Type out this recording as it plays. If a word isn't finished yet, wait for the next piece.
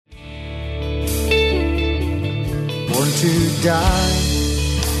born to die,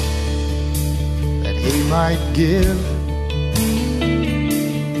 that he might give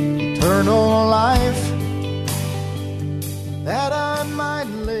eternal life, that I might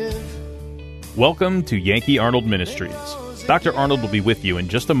live. Welcome to Yankee Arnold Ministries. Dr. Arnold will be with you in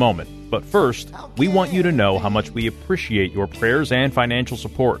just a moment, but first, we want you to know how much we appreciate your prayers and financial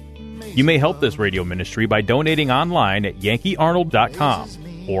support. You may help this radio ministry by donating online at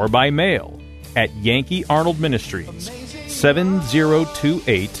yankeearnold.com or by mail at Yankee Arnold Ministries,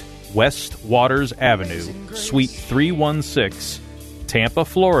 7028 West Waters Avenue, Suite 316, Tampa,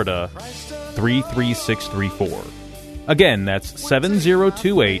 Florida, 33634. Again, that's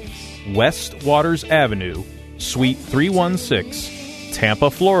 7028 West Waters Avenue, Suite 316, Tampa,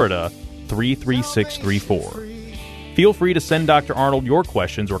 Florida, 33634. Feel free to send Dr. Arnold your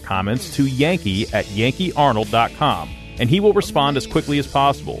questions or comments to Yankee at yankeearnold.com, and he will respond as quickly as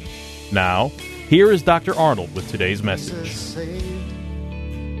possible. Now, here is Dr. Arnold with today's message.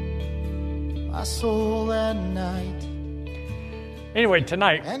 My soul that night. Anyway,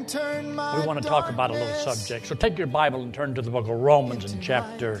 tonight we want to talk about a little subject. So take your Bible and turn to the book of Romans in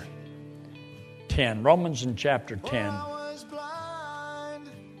chapter 10. Romans in chapter 10.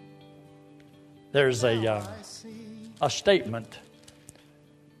 There's a statement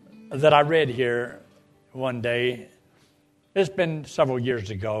that I read here one day. It's been several years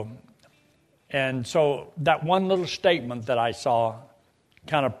ago. And so that one little statement that I saw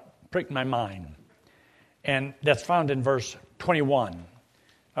kind of pricked my mind. And that's found in verse 21,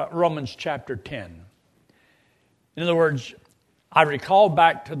 Romans chapter 10. In other words, I recall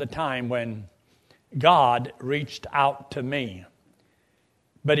back to the time when God reached out to me.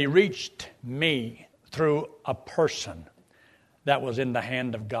 But he reached me through a person that was in the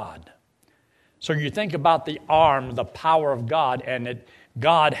hand of God. So you think about the arm, the power of God, and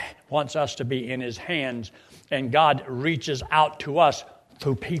God wants us to be in his hands, and God reaches out to us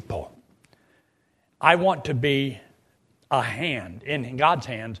through people. I want to be a hand in God's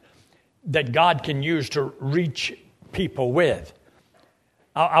hands that God can use to reach people with.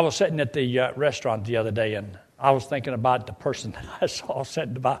 I was sitting at the restaurant the other day, and I was thinking about the person that I saw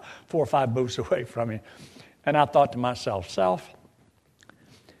sitting about 4 or 5 booths away from me. And I thought to myself,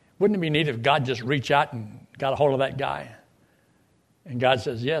 wouldn't it be neat if God just reached out and got a hold of that guy? And God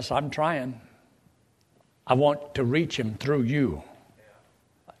says, yes, I'm trying. I want to reach him through you.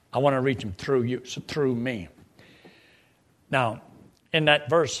 I want to reach him through you, so through me. Now, in that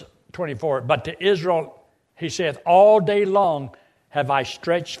verse 24, but to Israel, he saith, all day long have I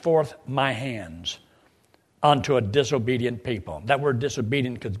stretched forth my hands unto a disobedient people. That word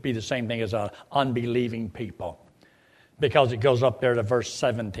disobedient could be the same thing as an unbelieving people, because it goes up there to verse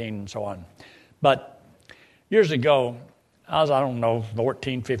 17 and so on. But years ago, I was,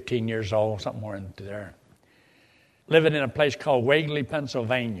 14, 15 years old, somewhere into there, living in a place called Wagley,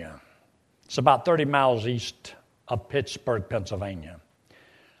 Pennsylvania. It's about 30 miles east of Pittsburgh, Pennsylvania.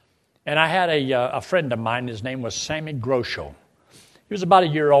 And I had a friend of mine. His name was Sammy Groschel. He was about a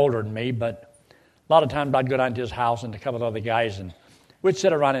year older than me, but a lot of times I'd go down to his house and a couple of other guys, and we'd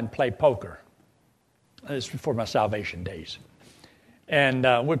sit around and play poker. This was before my salvation days. And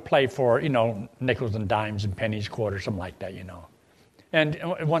we'd play for, nickels and dimes and pennies, quarters, something like that, And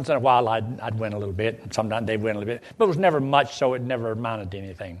once in a while I'd win a little bit, and sometimes they'd win a little bit. But it was never much, so it never amounted to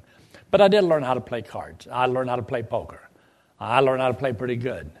anything. But I did learn how to play cards. I learned how to play poker. I learned how to play pretty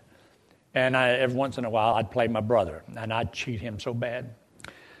good. And every once in a while I'd play my brother, and I'd cheat him so bad.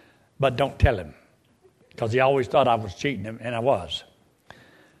 But don't tell him, because he always thought I was cheating him, and I was.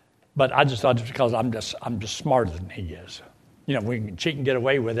 But I just thought it's because I'm just smarter than he is. We can cheat and get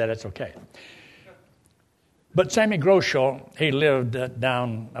away with it, it's okay. But Sammy Groschel, he lived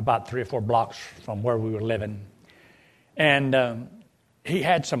down about 3 or 4 blocks from where we were living. And he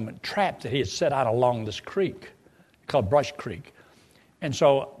had some traps that he had set out along this creek called Brush Creek. And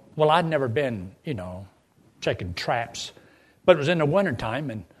so, I'd never been, checking traps. But it was in the wintertime,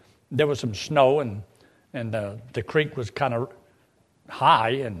 and there was some snow, and the creek was kind of high,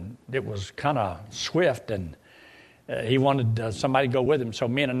 and it was kind of swift, and he wanted somebody to go with him. So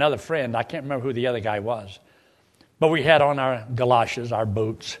me and another friend, I can't remember who the other guy was, but we had on our galoshes, our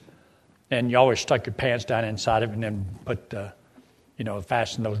boots, and you always stuck your pants down inside of it and then put,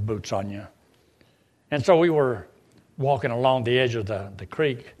 fasten those boots on you. And so we were walking along the edge of the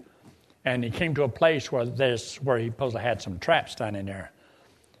creek, and he came to a place where he supposedly had some traps down in there.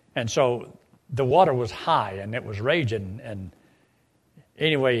 And so the water was high, and it was raging, and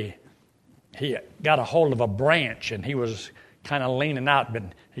anyway, he got a hold of a branch, and he was kind of leaning out, but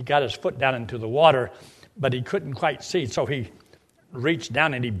he got his foot down into the water, but he couldn't quite see, so he reached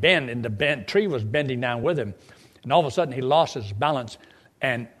down and he bent, and the tree was bending down with him. And all of a sudden he lost his balance,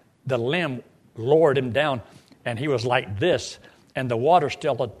 and the limb lowered him down, and he was like this, and the water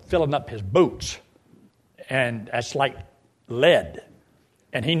still filling up his boots. And that's like lead.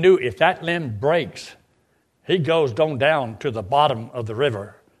 And he knew if that limb breaks, he goes down to the bottom of the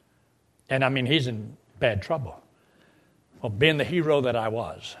river. And I mean, he's in bad trouble. Well, being the hero that I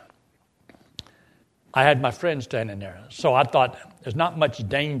was, I had my friend standing there. So I thought, there's not much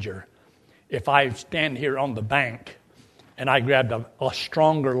danger if I stand here on the bank and I grabbed a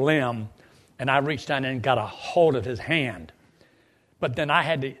stronger limb and I reached down and got a hold of his hand. But then I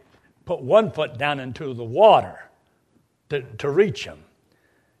had to put one foot down into the water to reach him.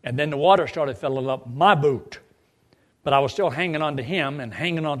 And then the water started filling up my boot. But I was still hanging on to him and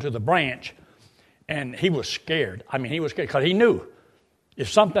hanging on to the branch. And he was scared. I mean, he was scared because he knew if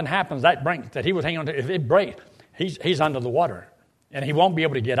something happens, that branch that he was hanging on to, if it breaks, he's under the water. And he won't be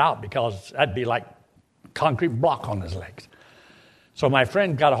able to get out because that'd be like concrete block on his legs. So my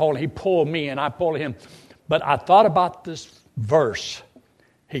friend got a hold, he pulled me and I pulled him. But I thought about this verse.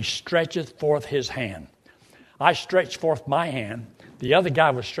 He stretcheth forth his hand. I stretched forth my hand. The other guy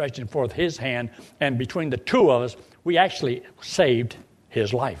was stretching forth his hand. And between the two of us, we actually saved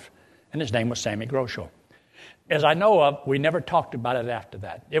his life. And his name was Sammy Groschel. As I know of, we never talked about it after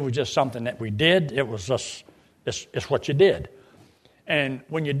that. It was just something that we did. It was just, it's what you did. And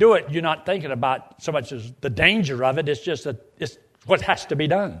when you do it, you're not thinking about so much as the danger of it. It's just that it's what has to be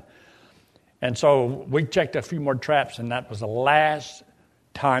done. And so we checked a few more traps, and that was the last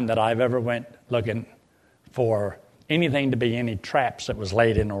time that I've ever went looking for anything to be any traps that was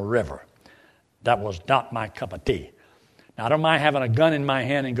laid in a river. That was not my cup of tea. Now, I don't mind having a gun in my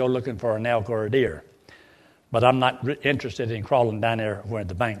hand and go looking for an elk or a deer, but I'm not interested in crawling down there where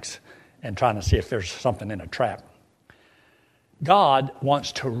the banks and trying to see if there's something in a trap. God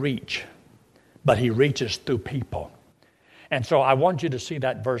wants to reach, but he reaches through people. And so I want you to see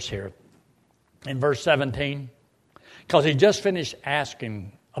that verse here in verse 17, because he just finished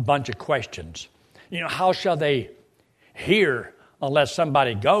asking a bunch of questions. You know, how shall they hear unless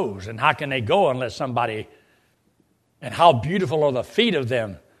somebody goes? And how can they go unless somebody... And how beautiful are the feet of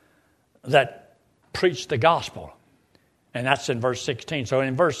them that preach the gospel. And that's in verse 16. So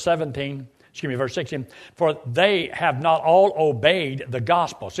in verse 16, for they have not all obeyed the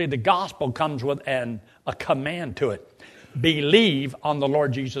gospel. See, the gospel comes with a command to it. Believe on the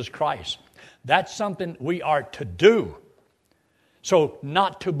Lord Jesus Christ. That's something we are to do. So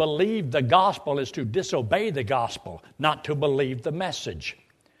not to believe the gospel is to disobey the gospel, not to believe the message.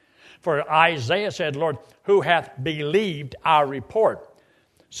 For Isaiah said, Lord, who hath believed our report?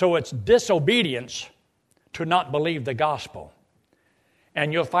 So it's disobedience to not believe the gospel.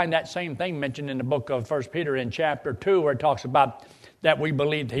 And you'll find that same thing mentioned in the book of 1 Peter in chapter 2, where it talks about that we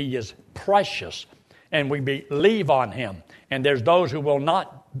believe he is precious and we believe on him. And there's those who will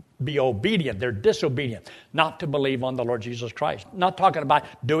not be obedient. They're disobedient, not to believe on the Lord Jesus Christ. Not talking about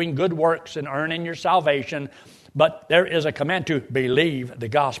doing good works and earning your salvation, but there is a command to believe the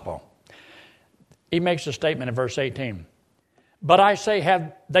gospel. He makes a statement in verse 18. But I say,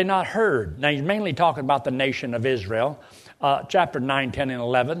 have they not heard? Now, he's mainly talking about the nation of Israel. Chapter 9, 10, and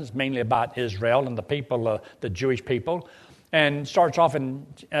 11 is mainly about Israel and the people, the Jewish people. And starts off in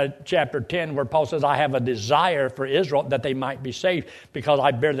chapter 10 where Paul says, I have a desire for Israel that they might be saved because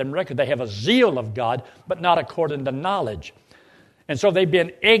I bear them record. They have a zeal of God, but not according to knowledge. And so they've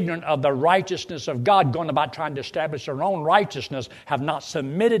been ignorant of the righteousness of God, going about trying to establish their own righteousness, have not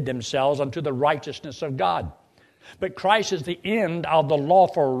submitted themselves unto the righteousness of God. But Christ is the end of the law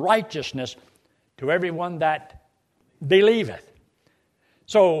for righteousness to everyone that believeth.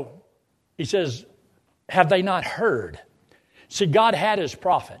 So he says, have they not heard? See, God had his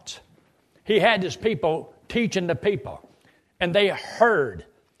prophets. He had his people teaching the people. And they heard.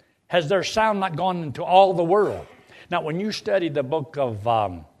 Has their sound not gone into all the world? Now, when you study the book of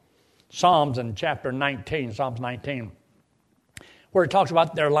Psalms in chapter 19, Psalms 19, where it talks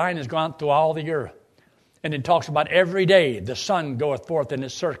about their line has gone through all the earth. And it talks about every day the sun goeth forth in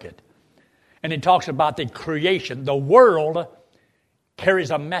his circuit. And it talks about the creation. The world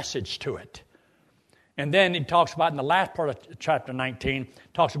carries a message to it. And then it talks about in the last part of chapter 19,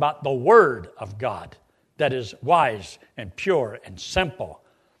 talks about the Word of God that is wise and pure and simple.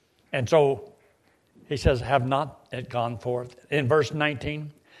 And so he says, have not it gone forth? In verse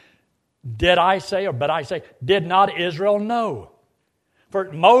 19, but I say, did not Israel know?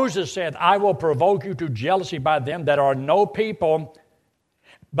 For Moses said, I will provoke you to jealousy by them that are no people,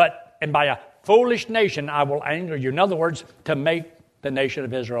 and by a foolish nation I will anger you. In other words, to make the nation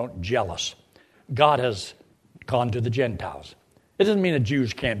of Israel jealous. God has gone to the Gentiles. It doesn't mean the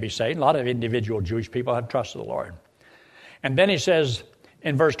Jews can't be saved. A lot of individual Jewish people have trusted the Lord. And then he says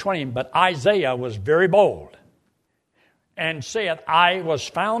in verse 20, but Isaiah was very bold, and saith, I was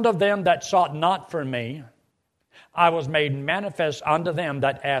found of them that sought not for me. I was made manifest unto them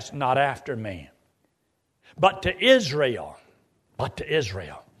that asked not after me. But to Israel,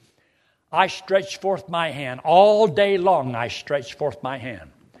 I stretched forth my hand. All day long I stretched forth my hand.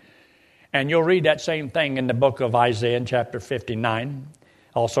 And you'll read that same thing in the book of Isaiah in chapter 59,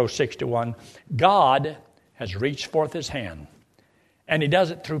 also 61. God has reached forth his hand, and he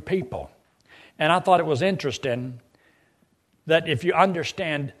does it through people. And I thought it was interesting that if you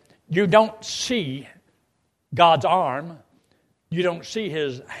understand, you don't see God's arm, you don't see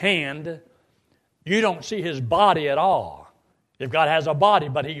his hand, you don't see his body at all. If God has a body,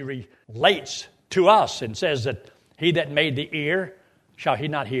 but he relates to us and says that he that made the ear, shall he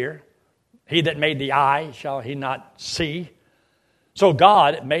not hear? He that made the eye, shall he not see? So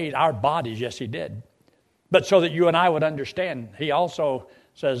God made our bodies, yes, he did. But so that you and I would understand, he also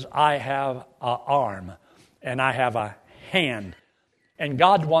says, I have an arm and I have a hand. And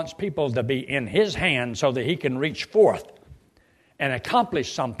God wants people to be in his hand so that he can reach forth and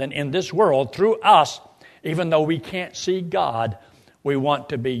accomplish something in this world through us. Even though we can't see God, we want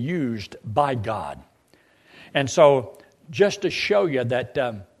to be used by God. And so just to show you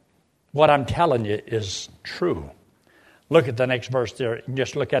that what I'm telling you is true, look at the next verse there.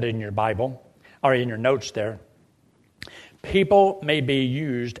 Just look at it in your Bible or in your notes there. People may be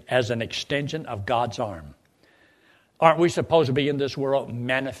used as an extension of God's arm. Aren't we supposed to be in this world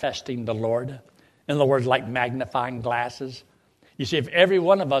manifesting the Lord? In other words, like magnifying glasses. You see, if every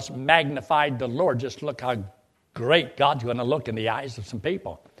one of us magnified the Lord, just look how great God's going to look in the eyes of some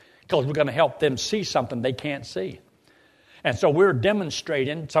people. Because we're going to help them see something they can't see. And so we're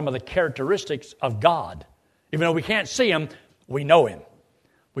demonstrating some of the characteristics of God. Even though we can't see him, we know him.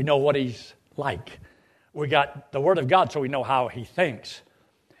 We know what he's like. We got the Word of God, so we know how he thinks.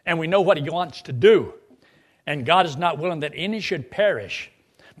 And we know what he wants to do. And God is not willing that any should perish,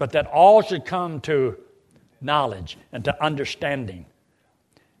 but that all should come to knowledge and to understanding.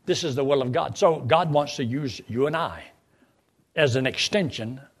 This is the will of God. So God wants to use you and I as an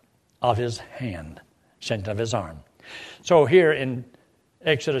extension of his hand, extension of his arm. So here in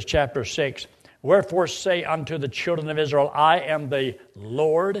Exodus chapter 6, wherefore say unto the children of Israel, I am the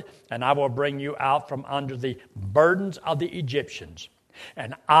Lord, and I will bring you out from under the burdens of the Egyptians,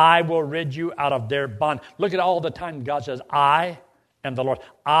 and I will rid you out of their bond. Look at all the time God says, I am the Lord.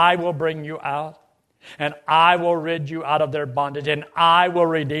 I will bring you out, and I will rid you out of their bondage, and I will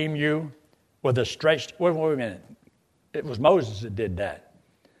redeem you with a stretched... Wait a minute. It was Moses that did that.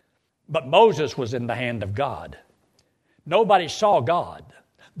 But Moses was in the hand of God. Nobody saw God.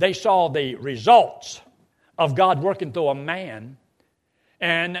 They saw the results of God working through a man.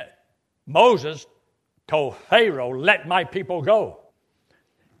 And Moses told Pharaoh, let my people go.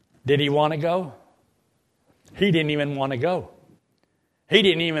 Did he want to go? He didn't even want to go. He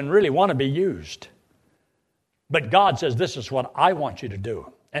didn't even really want to be used. But God says, this is what I want you to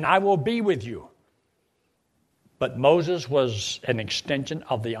do, and I will be with you. But Moses was an extension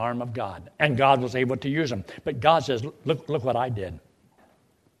of the arm of God, and God was able to use him. But God says, look what I did.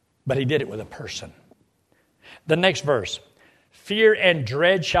 But he did it with a person. The next verse, fear and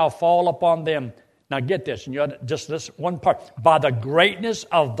dread shall fall upon them. Now get this, and you just this one part. By the greatness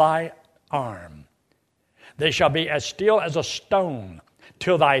of thy arm, they shall be as still as a stone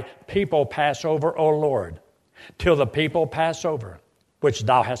till thy people pass over, O Lord, till the people pass over, which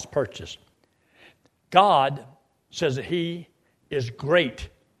thou hast purchased. God says that he is great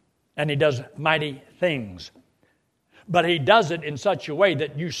and he does mighty things. But he does it in such a way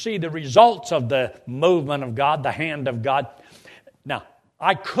that you see the results of the movement of God, the hand of God. Now,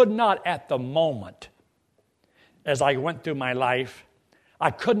 I could not at the moment, as I went through my life,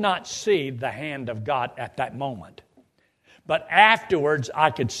 I could not see the hand of God at that moment. But afterwards, I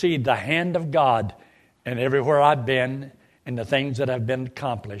could see the hand of God in everywhere I've been and the things that have been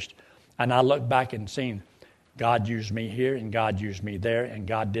accomplished. And I look back and seen God used me here, and God used me there, and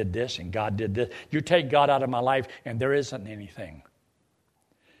God did this, and God did this. You take God out of my life, and there isn't anything.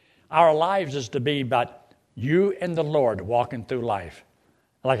 Our lives is to be about you and the Lord walking through life.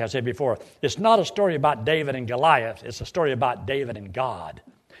 Like I said before, it's not a story about David and Goliath. It's a story about David and God.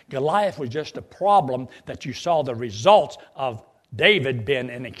 Goliath was just a problem that you saw the results of David being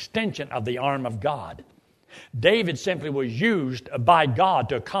an extension of the arm of God. David simply was used by God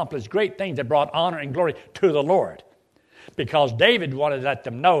to accomplish great things that brought honor and glory to the Lord. Because David wanted to let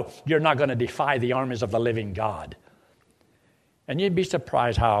them know, you're not going to defy the armies of the living God. And you'd be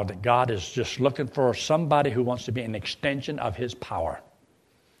surprised how that God is just looking for somebody who wants to be an extension of his power.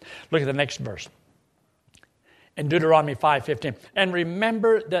 Look at the next verse. In Deuteronomy 5:15, and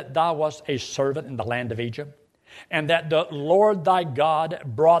remember that thou wast a servant in the land of Egypt, and that the Lord thy God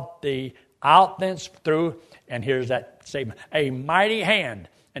brought thee out thence through, and here's that statement, a mighty hand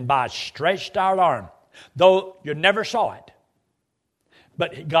and by a stretched out arm, though you never saw it.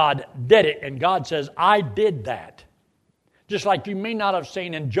 But God did it, and God says, I did that. Just like you may not have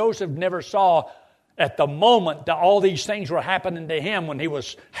seen, and Joseph never saw at the moment that all these things were happening to him when he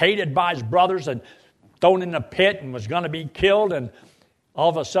was hated by his brothers and thrown in a pit and was going to be killed, and all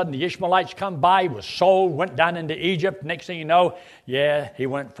of a sudden the Ishmaelites come by, he was sold, went down into Egypt. Next thing you know, he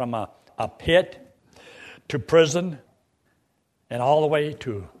went from a pit to prison and all the way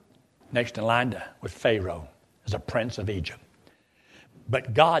to next in line with Pharaoh as a prince of Egypt.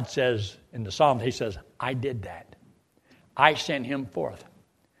 But God says in the Psalms, he says, I did that. I sent him forth.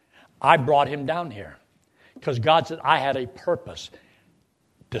 I brought him down here because God said I had a purpose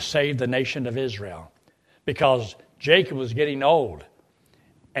to save the nation of Israel because Jacob was getting old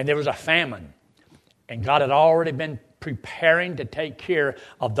and there was a famine and God had already been preparing to take care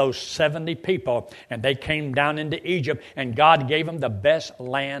of those 70 people, and they came down into Egypt, and God gave them the best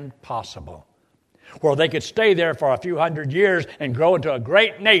land possible where they could stay there for a few hundred years and grow into a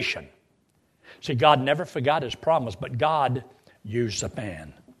great nation. See, God never forgot his promise, but God used a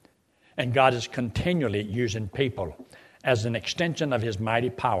man. And God is continually using people as an extension of his mighty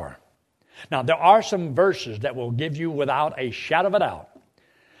power. Now, there are some verses that will give you without a shadow of a doubt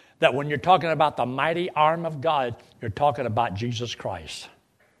that when you're talking about the mighty arm of God, you're talking about Jesus Christ.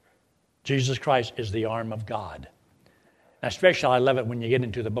 Jesus Christ is the arm of God. Especially I love it when you get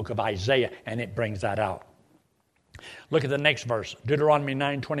into the book of Isaiah and it brings that out. Look at the next verse. Deuteronomy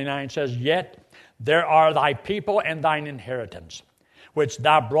 9:29 says, Yet there are thy people and thine inheritance, which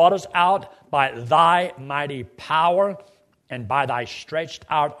thou broughtest out by thy mighty power and by thy stretched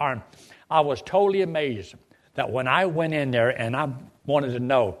out arm. I was totally amazed that when I went in there and I wanted to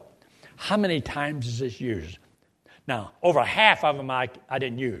know, how many times is this used? Now, over half of them I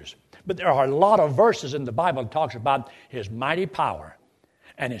didn't use. But there are a lot of verses in the Bible that talks about his mighty power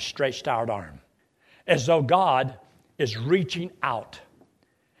and his stretched out arm. As though God is reaching out.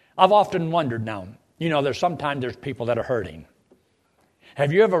 I've often wondered now, sometimes there's people that are hurting.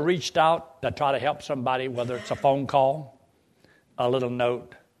 Have you ever reached out to try to help somebody, whether it's a phone call, a little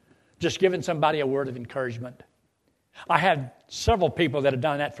note, just giving somebody a word of encouragement? I had several people that have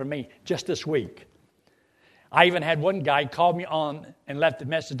done that for me just this week. I even had one guy call me on and left a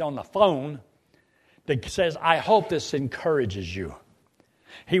message on the phone that says, I hope this encourages you.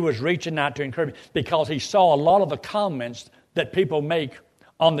 He was reaching out to encourage me because he saw a lot of the comments that people make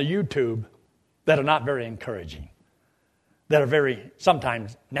on the YouTube that are not very encouraging, that are very,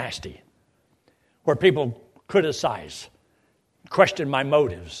 sometimes nasty, where people criticize, question my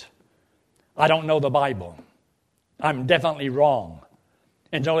motives. I don't know the Bible. I'm definitely wrong.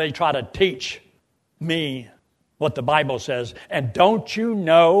 And so they try to teach me what the Bible says. And don't you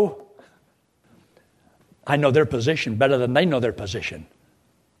know, I know their position better than they know their position.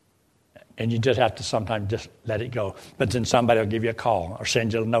 And you just have to sometimes just let it go. But then somebody will give you a call or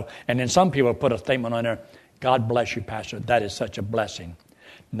send you a note. And then some people put a statement on there, God bless you, Pastor. That is such a blessing.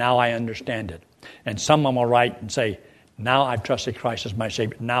 Now I understand it. And some of them will write and say, now I've trusted Christ as my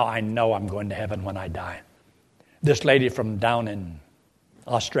Savior. Now I know I'm going to heaven when I die. This lady from down in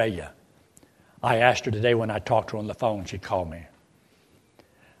Australia, I asked her today when I talked to her on the phone, she called me.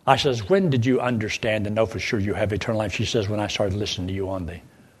 I says, when did you understand and know for sure you have eternal life? She says, when I started listening to you on the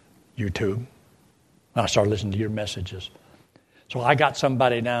YouTube. When I started listening to your messages. So I got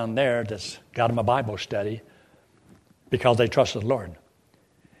somebody down there that's got them a Bible study because they trusted the Lord.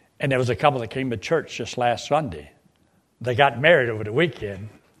 And there was a couple that came to church just last Sunday. They got married over the weekend,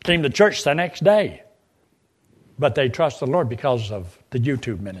 came to church the next day. But they trust the Lord because of the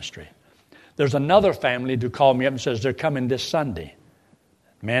YouTube ministry. There's another family who called me up and says they're coming this Sunday.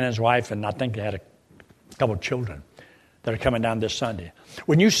 Man and his wife, and I think they had a couple of children that are coming down this Sunday.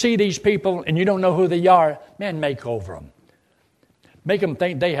 When you see these people and you don't know who they are, man, make over them. Make them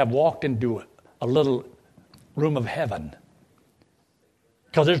think they have walked into a little room of heaven.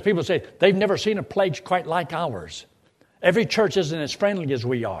 Because there's people who say they've never seen a place quite like ours. Every church isn't as friendly as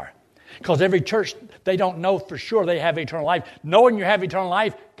we are. Because every church, they don't know for sure they have eternal life. Knowing you have eternal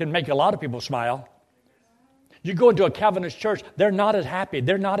life can make a lot of people smile. You go into a Calvinist church, they're not as happy,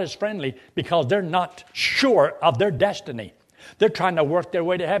 they're not as friendly because they're not sure of their destiny. They're trying to work their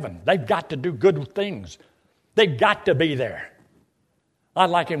way to heaven. They've got to do good things. They've got to be there. I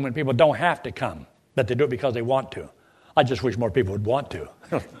like it when people don't have to come, but they do it because they want to. I just wish more people would want to.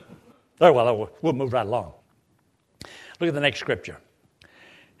 Very well, we'll move right along. Look at the next scripture.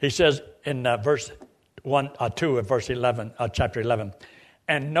 He says in verse 2 of verse 11, chapter 11,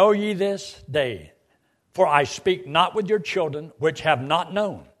 and know ye this day, for I speak not with your children, which have not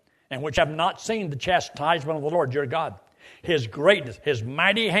known, and which have not seen the chastisement of the Lord your God, His greatness, His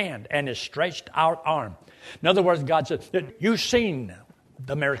mighty hand, and His stretched out arm. In other words, God said, you've seen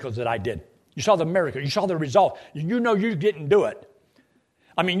the miracles that I did. You saw the miracle. You saw the result. You know you didn't do it.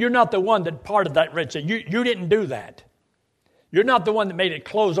 I mean, you're not the one that parted that Red Sea. You didn't do that. You're not the one that made it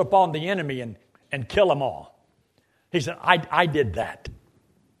close upon the enemy and kill them all. He said, I did that.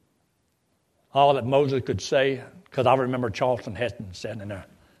 All that Moses could say, because I remember Charlton Heston standing there.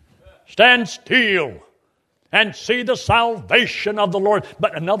 Stand still and see the salvation of the Lord.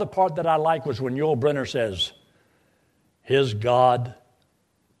 But another part that I like was when Yul Brynner says, His God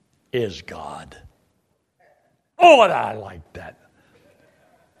is God. Oh, and I like that.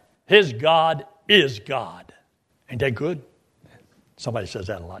 His God is God. Ain't that good? Somebody says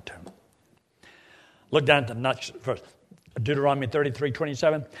that a lot to him. Look down at the next verse. Deuteronomy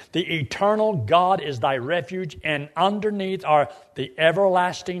 33:27. The eternal God is thy refuge, and underneath are the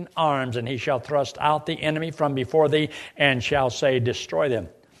everlasting arms, and He shall thrust out the enemy from before thee, and shall say, destroy them.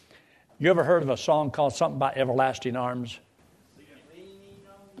 You ever heard of a song called something about everlasting arms?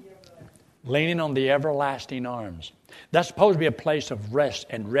 Leaning on the everlasting arms. That's supposed to be a place of rest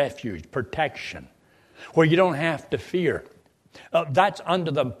and refuge, protection, where you don't have to fear. That's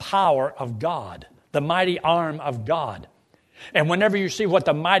under the power of God, the mighty arm of God. And whenever you see what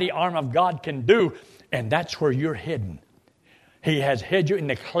the mighty arm of God can do, and that's where you're hidden. He has hid you in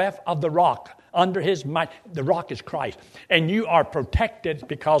the cleft of the rock, under His might. The rock is Christ. And you are protected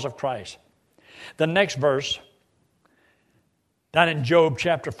because of Christ. The next verse, down in Job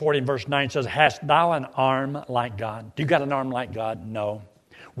chapter 40 and verse 9 says, hast thou an arm like God? Do you got an arm like God? No.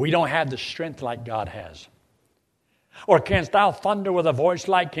 We don't have the strength like God has. Or canst thou thunder with a voice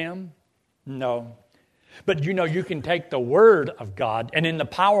like Him? No. But you know, you can take the Word of God, and in the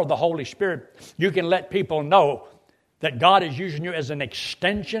power of the Holy Spirit, you can let people know that God is using you as an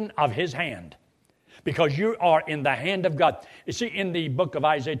extension of His hand. Because you are in the hand of God. You see, in the book of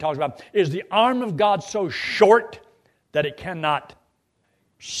Isaiah, it talks about, is the arm of God so short that it cannot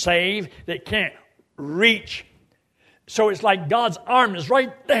save, that it can't reach? So it's like God's arm is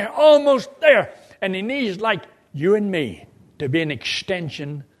right there, almost there. And He needs, like you and me, to be an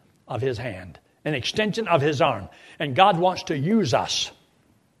extension of His hand, an extension of His arm. And God wants to use us.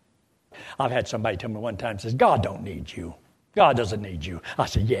 I've had somebody tell me one time, says, God don't need you. God doesn't need you. I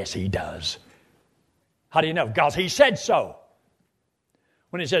said, yes, He does. How do you know? Because He said so.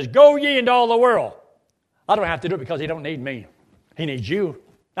 When He says, go ye into all the world, I don't have to do it because He don't need me. He needs you.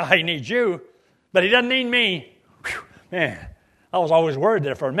 He needs you, but He doesn't need me. Whew, man, I was always worried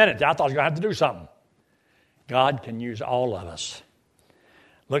there for a minute. I thought I was going to have to do something. God can use all of us.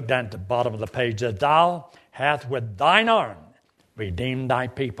 Look down at the bottom of the page. That thou hath with thine arm redeemed thy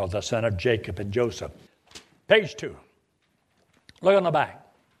people, the son of Jacob and Joseph. Page 2. Look on the back.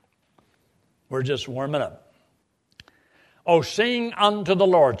 We're just warming up. Oh, sing unto the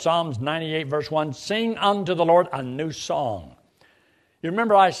Lord. Psalms 98 verse 1. Sing unto the Lord a new song. You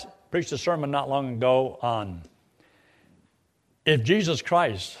remember I preached a sermon not long ago on if Jesus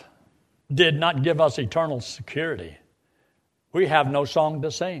Christ did not give us eternal security, we have no song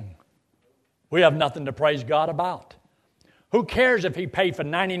to sing. We have nothing to praise God about. Who cares if He paid for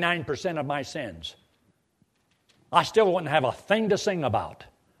 99% of my sins? I still wouldn't have a thing to sing about.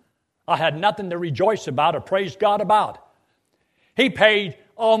 I had nothing to rejoice about or praise God about. He paid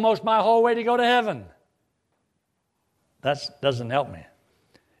almost my whole way to go to heaven. That doesn't help me.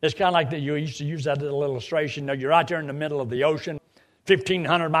 It's kind of like that. You used to use that little illustration. You're out there in the middle of the ocean,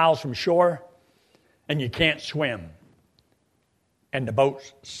 1,500 miles from shore, and you can't swim. And the boat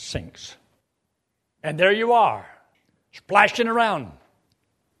sinks. And there you are, splashing around,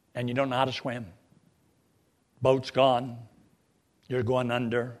 and you don't know how to swim. Boat's gone. You're going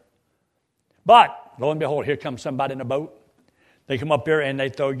under. But, lo and behold, here comes somebody in a boat. They come up here and they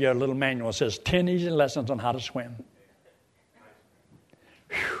throw you a little manual that says 10 easy lessons on how to swim.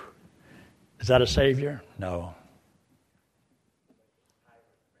 Whew. Is that a Savior? No.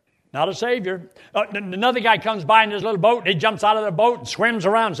 Not a Savior. Another guy comes by in his little boat, he jumps out of the boat and swims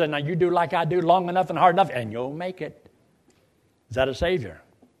around and says, now you do like I do long enough and hard enough and you'll make it. Is that a Savior?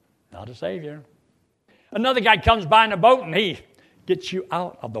 Not a Savior. Another guy comes by in a boat and he gets you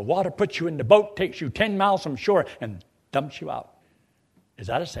out of the water, puts you in the boat, takes you 10 miles from shore and dumps you out. Is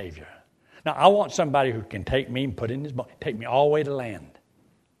that a Savior? Now, I want somebody who can take me and put in his boat, take me all the way to land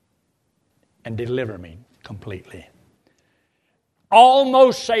and deliver me completely.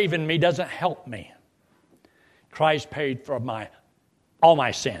 almost saving me doesn't help me. Christ paid for all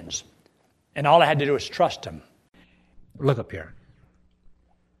my sins. And all I had to do was trust Him. Look up here.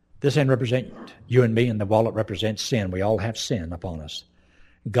 This hand represents you and me, and the wallet represents sin. We all have sin upon us.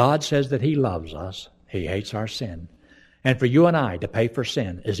 God says that He loves us. He hates our sin. And for you and I to pay for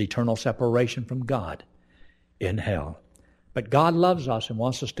sin is eternal separation from God in hell. But God loves us and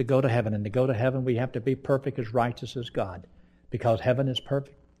wants us to go to heaven. And to go to heaven, we have to be perfect, as righteous as God. Because heaven is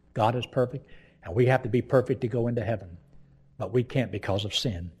perfect, God is perfect, and we have to be perfect to go into heaven. But we can't because of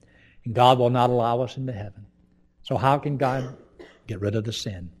sin. And God will not allow us into heaven. So how can God get rid of the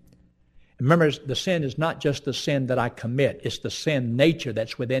sin? Remember, the sin is not just the sin that I commit. It's the sin nature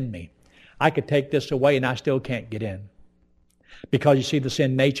that's within me. I could take this away and I still can't get in. Because you see, the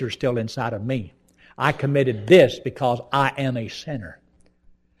sin nature is still inside of me. I committed this because I am a sinner.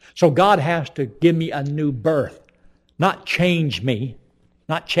 So God has to give me a new birth. Not change me.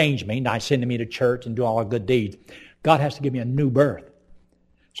 Not sending me to church and do all the good deeds. God has to give me a new birth.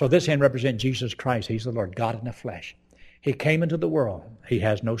 So this hand represents Jesus Christ. He's the Lord, God in the flesh. He came into the world. He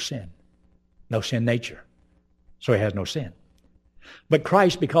has no sin. No sin nature. So He has no sin. But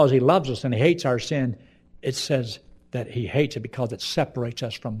Christ, because He loves us and He hates our sin, it says that He hates it because it separates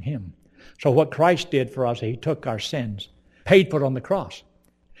us from Him. So what Christ did for us, He took our sins, paid for it on the cross,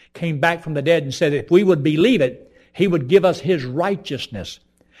 came back from the dead and said if we would believe it, He would give us His righteousness.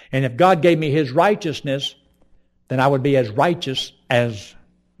 And if God gave me His righteousness, then I would be as righteous as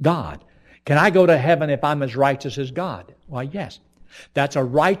God. Can I go to heaven if I'm as righteous as God? Why, yes. That's a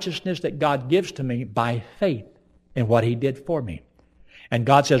righteousness that God gives to me by faith in what He did for me. And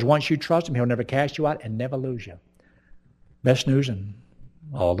God says once you trust Him, He'll never cast you out and never lose you. Best news in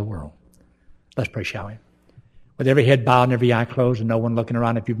all the world. Let's pray, shall we? With every head bowed and every eye closed and no one looking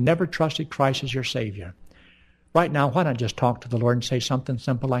around, if you've never trusted Christ as your Savior, right now, why not just talk to the Lord and say something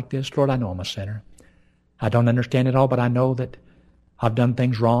simple like this? Lord, I know I'm a sinner. I don't understand it all, but I know that I've done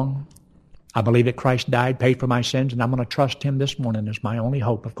things wrong. I believe that Christ died, paid for my sins, and I'm going to trust Him this morning as my only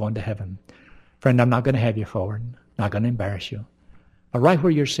hope of going to heaven. Friend, I'm not going to have you forward. Not going to embarrass you. But right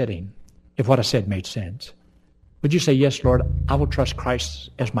where you're sitting, if what I said made sense, would you say, yes, Lord, I will trust Christ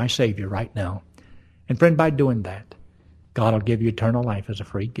as my Savior right now. And friend, by doing that, God will give you eternal life as a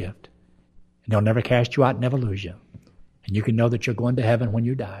free gift. And He'll never cast you out, never lose you. And you can know that you're going to heaven when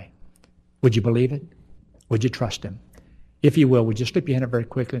you die. Would you believe it? Would you trust Him? If you will, would you slip your hand up very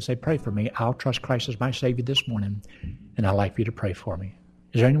quickly and say, pray for me. I'll trust Christ as my Savior this morning, and I'd like for you to pray for me.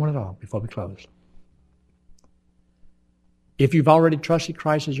 Is there anyone at all before we close? If you've already trusted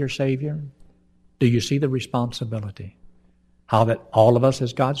Christ as your Savior, do you see the responsibility? How that all of us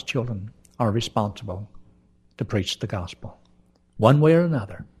as God's children are responsible to preach the gospel. One way or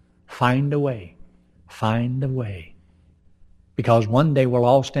another, find a way. Find a way. Because one day we'll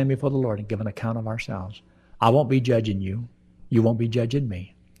all stand before the Lord and give an account of ourselves. I won't be judging you. You won't be judging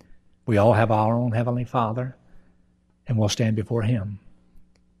me. We all have our own Heavenly Father, and we'll stand before Him.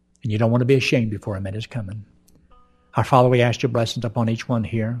 And you don't want to be ashamed before Him at His coming. Our Father, we ask your blessings upon each one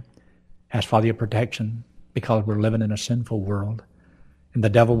here. Ask, Father, your protection, because we're living in a sinful world. And the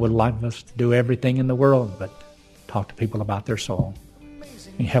devil would like us to do everything in the world but talk to people about their soul.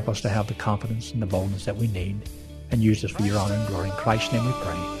 And help us to have the confidence and the boldness that we need. And use us for your honor and glory. In Christ's name we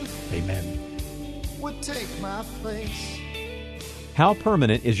pray. Amen. Would take my place. How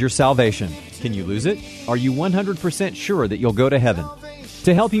permanent is your salvation? Can you lose it? Are you 100% sure that you'll go to heaven?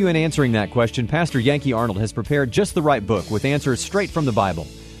 To help you in answering that question, Pastor Yankee Arnold has prepared just the right book with answers straight from the Bible.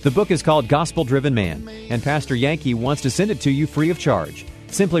 The book is called Gospel Driven Man, and Pastor Yankee wants to send it to you free of charge.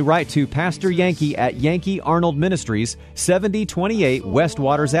 Simply write to Pastor Yankee at Yankee Arnold Ministries, 7028 West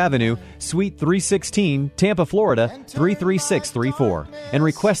Waters Avenue, Suite 316, Tampa, Florida, 33634, and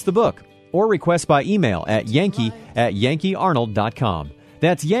request the book. Or request by email at yankee@yankeearnold.com.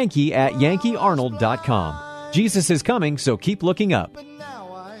 That's yankee@yankeearnold.com. Jesus is coming, so keep looking up.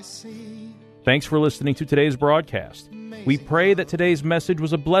 Thanks for listening to today's broadcast. We pray that today's message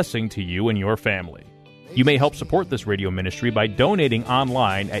was a blessing to you and your family. You may help support this radio ministry by donating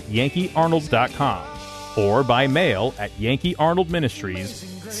online at yankeearnold.com or by mail at Yankee Arnold Ministries,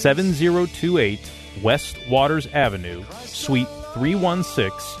 7028 West Waters Avenue, Suite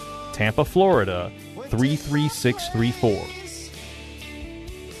 316, Tampa, Florida, 33634.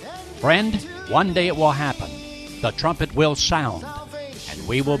 Friend, one day it will happen. The trumpet will sound, and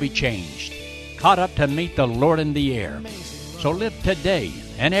we will be changed, caught up to meet the Lord in the air. So live today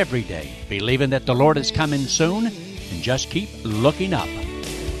and every day, believing that the Lord is coming soon, and just keep looking up.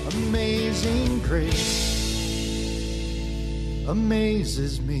 Amazing grace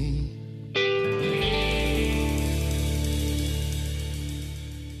amazes me.